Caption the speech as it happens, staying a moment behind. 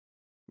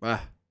Wow,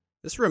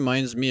 this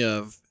reminds me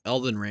of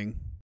Elden Ring.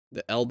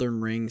 The Elden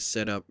Ring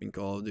setup in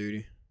Call of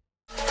Duty.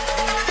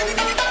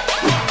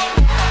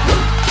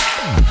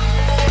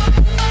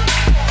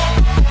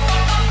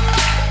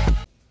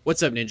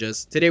 What's up,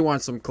 ninjas? Today we're on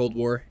some Cold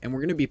War, and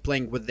we're going to be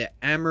playing with the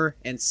hammer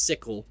and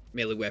sickle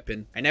melee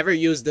weapon. I never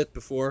used it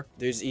before.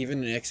 There's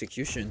even an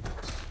execution.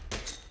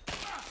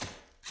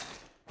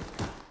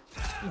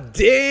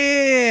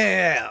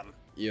 Damn!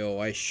 Yo,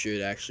 I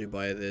should actually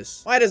buy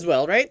this. Might as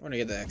well, right? I want to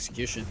get the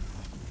execution.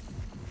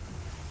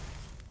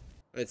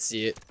 Let's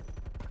see it.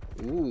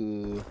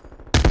 Ooh.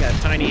 Got a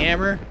tiny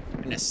hammer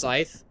and a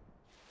scythe.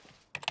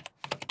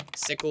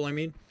 Sickle, I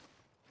mean.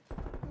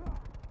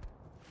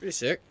 Pretty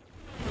sick.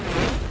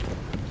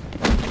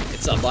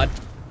 What's up, bud?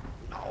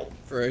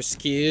 First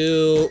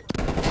kill.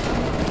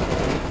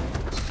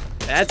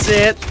 That's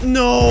it.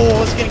 No, I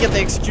was gonna get the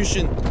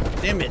execution.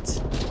 Damn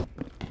it.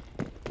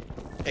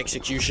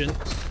 Execution.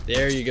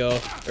 There you go.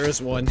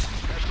 There's one.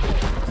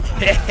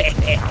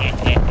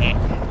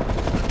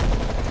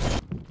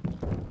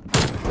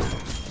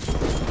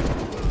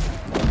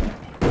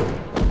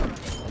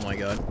 Oh my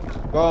god.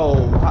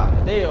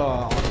 Bro, they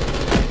are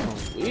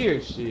some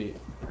weird shit.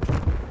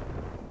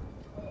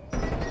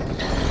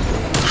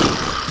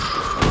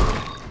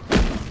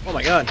 Oh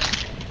my god.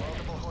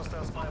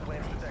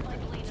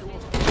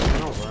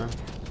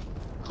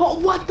 Oh,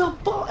 what the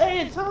fuck?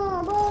 Hey,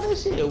 Tom, bro,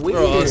 this shit weird.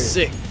 Bro,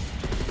 sick.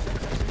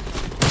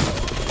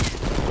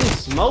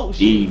 This smoke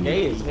shit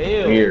gay as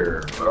hell.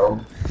 Weird, bro.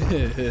 Oh,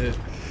 you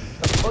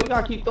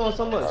gotta keep throwing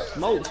so much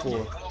smoke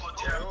for?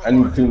 I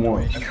need 2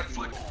 more.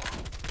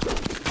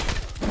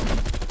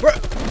 Bro.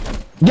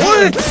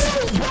 What?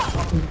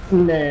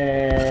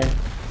 Nah.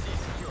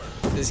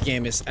 This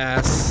game is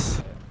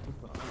ass.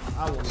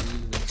 I wanna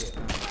use this.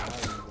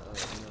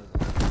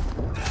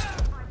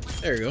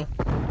 There you go.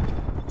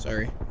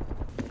 Sorry.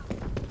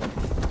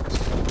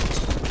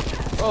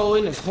 Oh,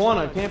 in the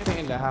corner, can't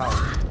paint the house.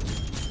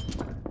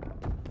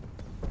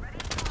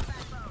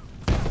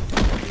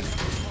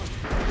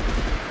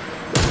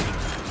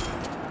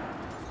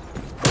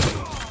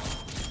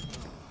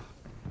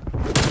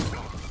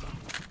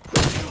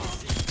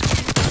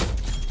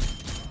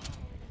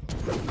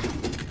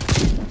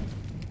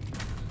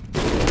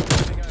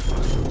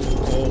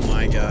 Oh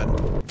my god.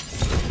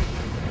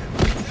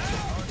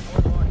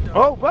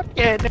 Oh, what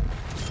can?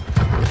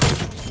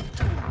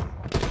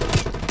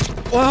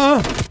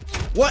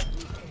 What?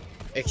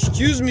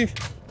 Excuse me.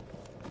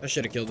 I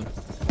should have killed him.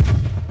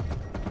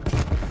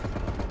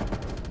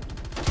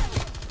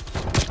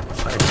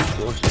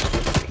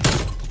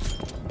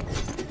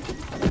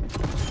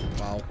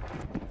 Wow.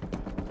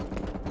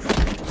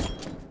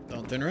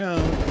 Don't turn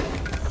around.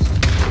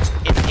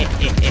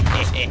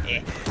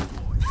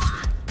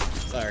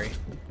 Sorry.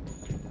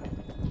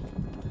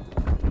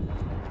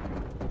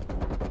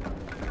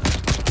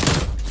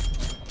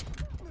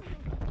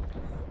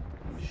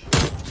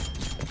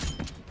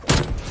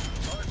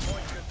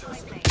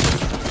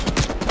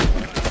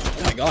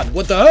 God,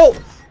 what the hell?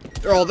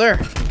 They're all there.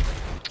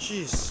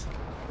 Jeez.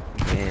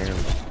 Damn.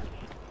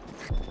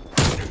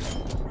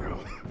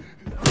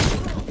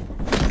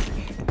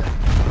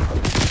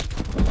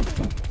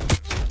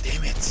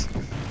 Damn it.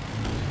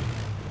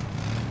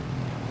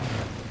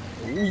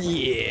 Oh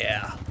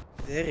yeah.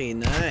 Very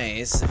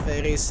nice.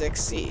 Very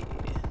sexy.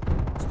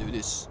 Let's do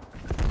this.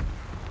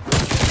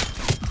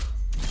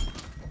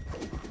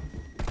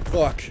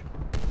 Fuck.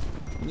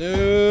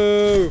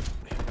 No.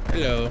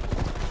 Hello.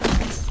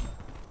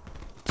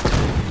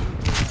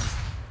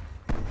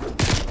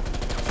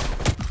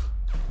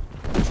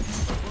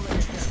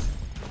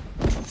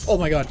 Oh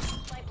my god.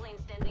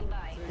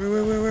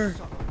 Where?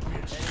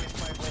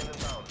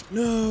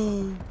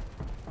 No.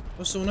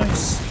 That's so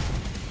nice.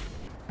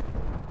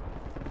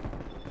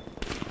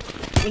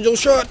 Window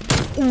shot.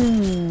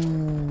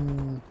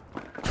 Ooh.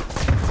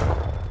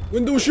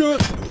 Window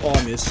shot. Oh,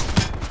 I missed.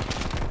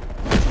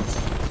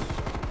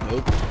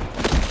 Nope.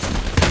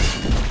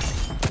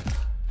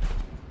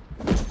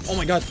 Oh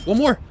my god. One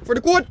more for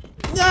the quad.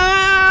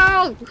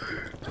 No.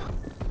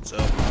 So.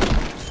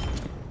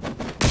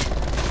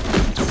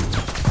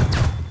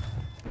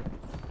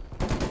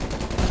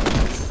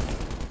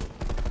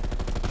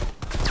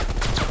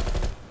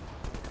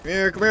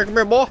 Come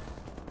here, boy.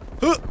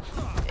 Huh.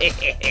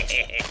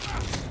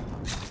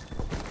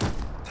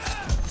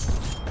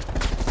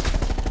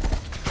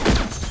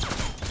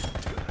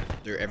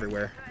 They're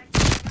everywhere.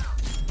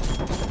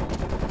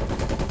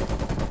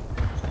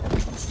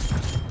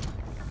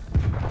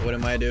 What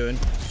am I doing?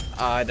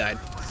 Ah, I died.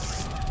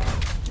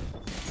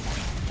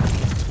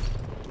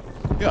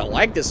 Yeah, I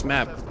like this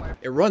map.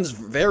 It runs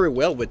very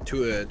well with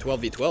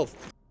 12v12.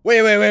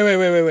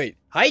 Wait.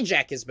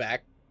 Hijack is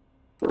back.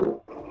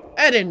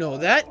 I didn't know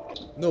that.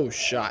 No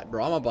shot,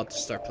 bro. I'm about to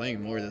start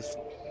playing more of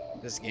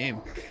this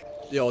game.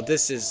 Yo,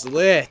 this is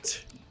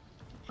lit.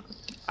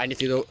 I need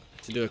to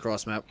do a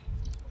cross map.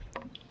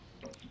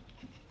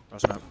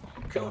 Cross map.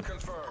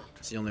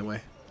 It's the only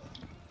way.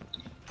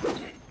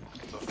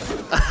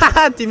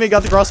 Teammate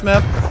got the cross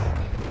map.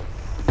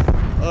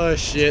 Oh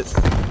shit.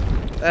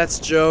 That's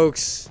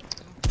jokes.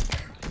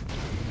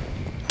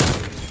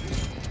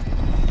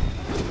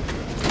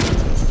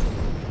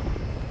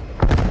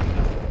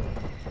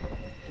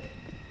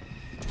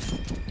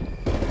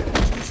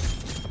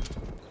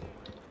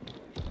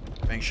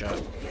 Bank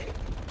shot.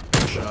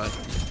 Bank shot.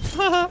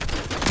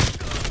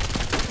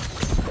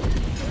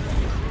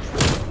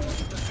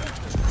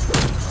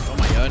 Oh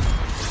my god.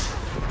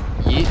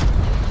 Yeet.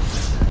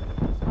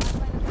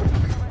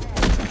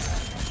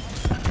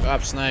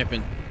 Stop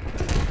sniping.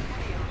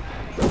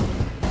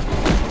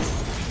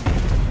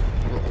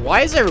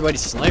 Why is everybody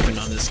sniping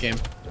on this game?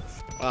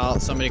 Well,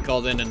 somebody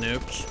called in a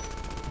nuke.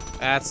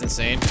 That's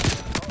insane.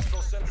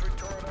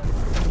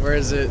 Where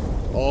is it?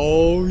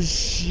 Oh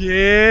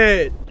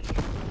shit!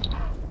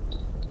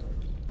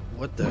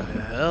 What the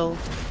hell?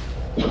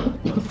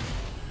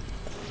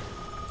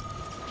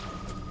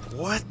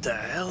 What the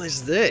hell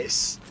is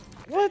this?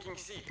 What?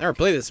 Never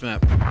played this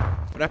map.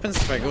 What happens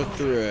if I go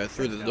through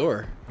the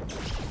door?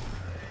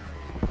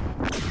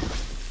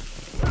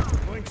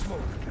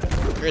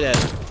 You're dead.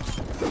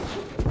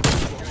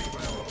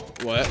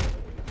 What?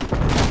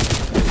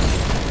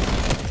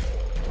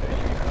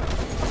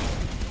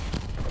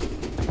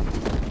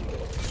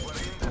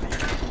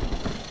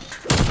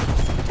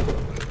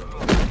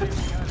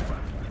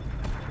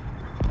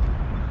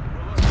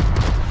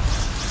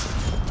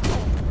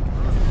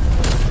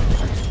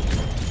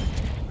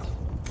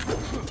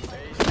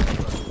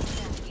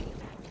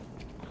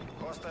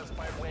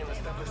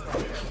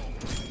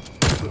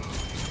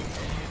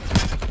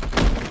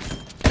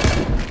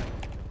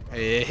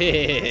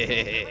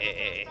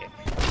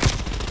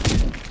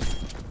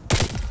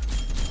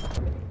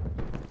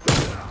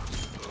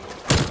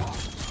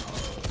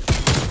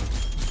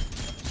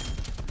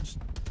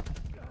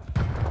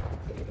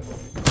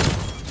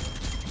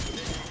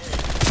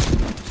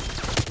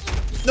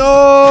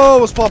 No,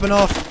 it was popping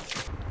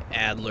off.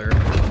 Adler.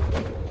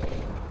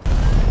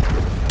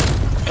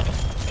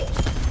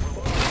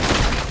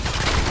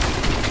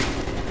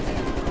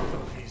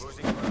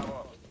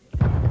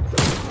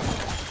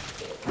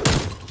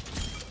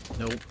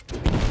 Nope.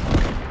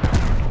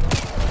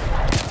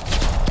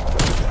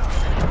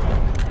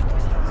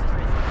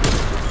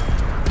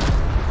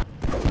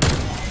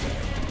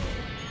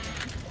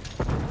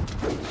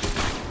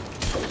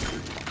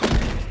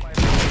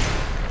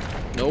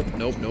 Nope,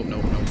 nope, nope,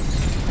 nope, nope.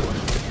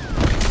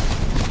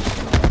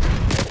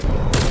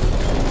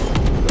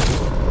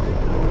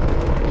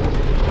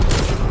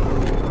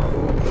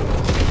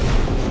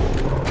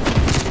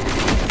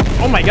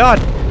 Oh my god!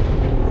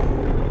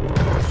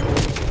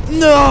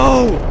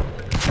 No!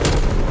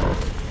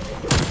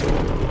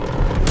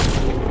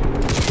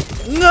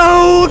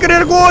 No! Look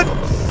at it going!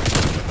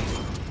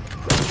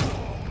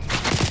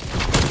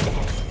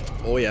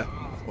 Oh yeah.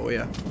 Oh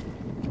yeah.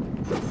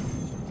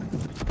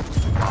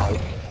 Wow.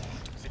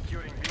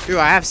 Dude,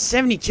 I have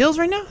 70 kills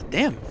right now?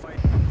 Damn.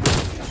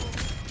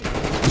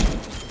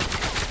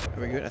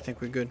 Are we good? I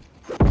think we're good.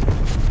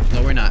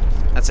 No, we're not.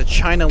 That's a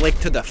China leg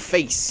to the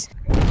face.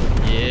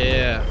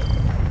 Yeah.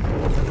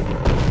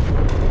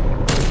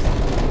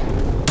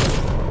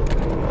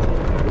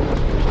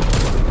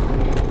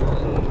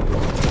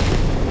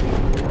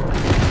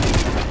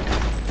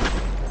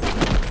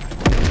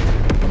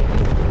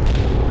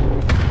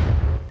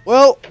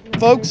 Well,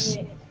 folks,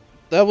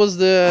 that was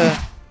the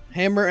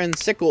hammer and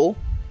sickle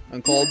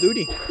on Call of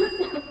Duty.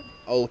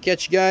 I'll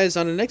catch you guys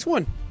on the next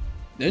one.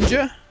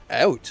 Ninja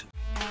out.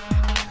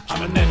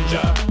 I'm a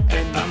ninja,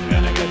 and I'm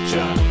gonna get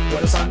ya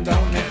where the sun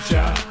don't hit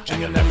ya, and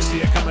you'll never see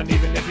it coming.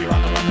 Even if you're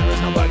on the run, there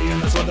is nobody in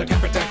this world that can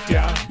protect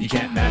ya. You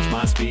can't match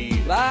my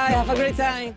speed. Bye, have a great time.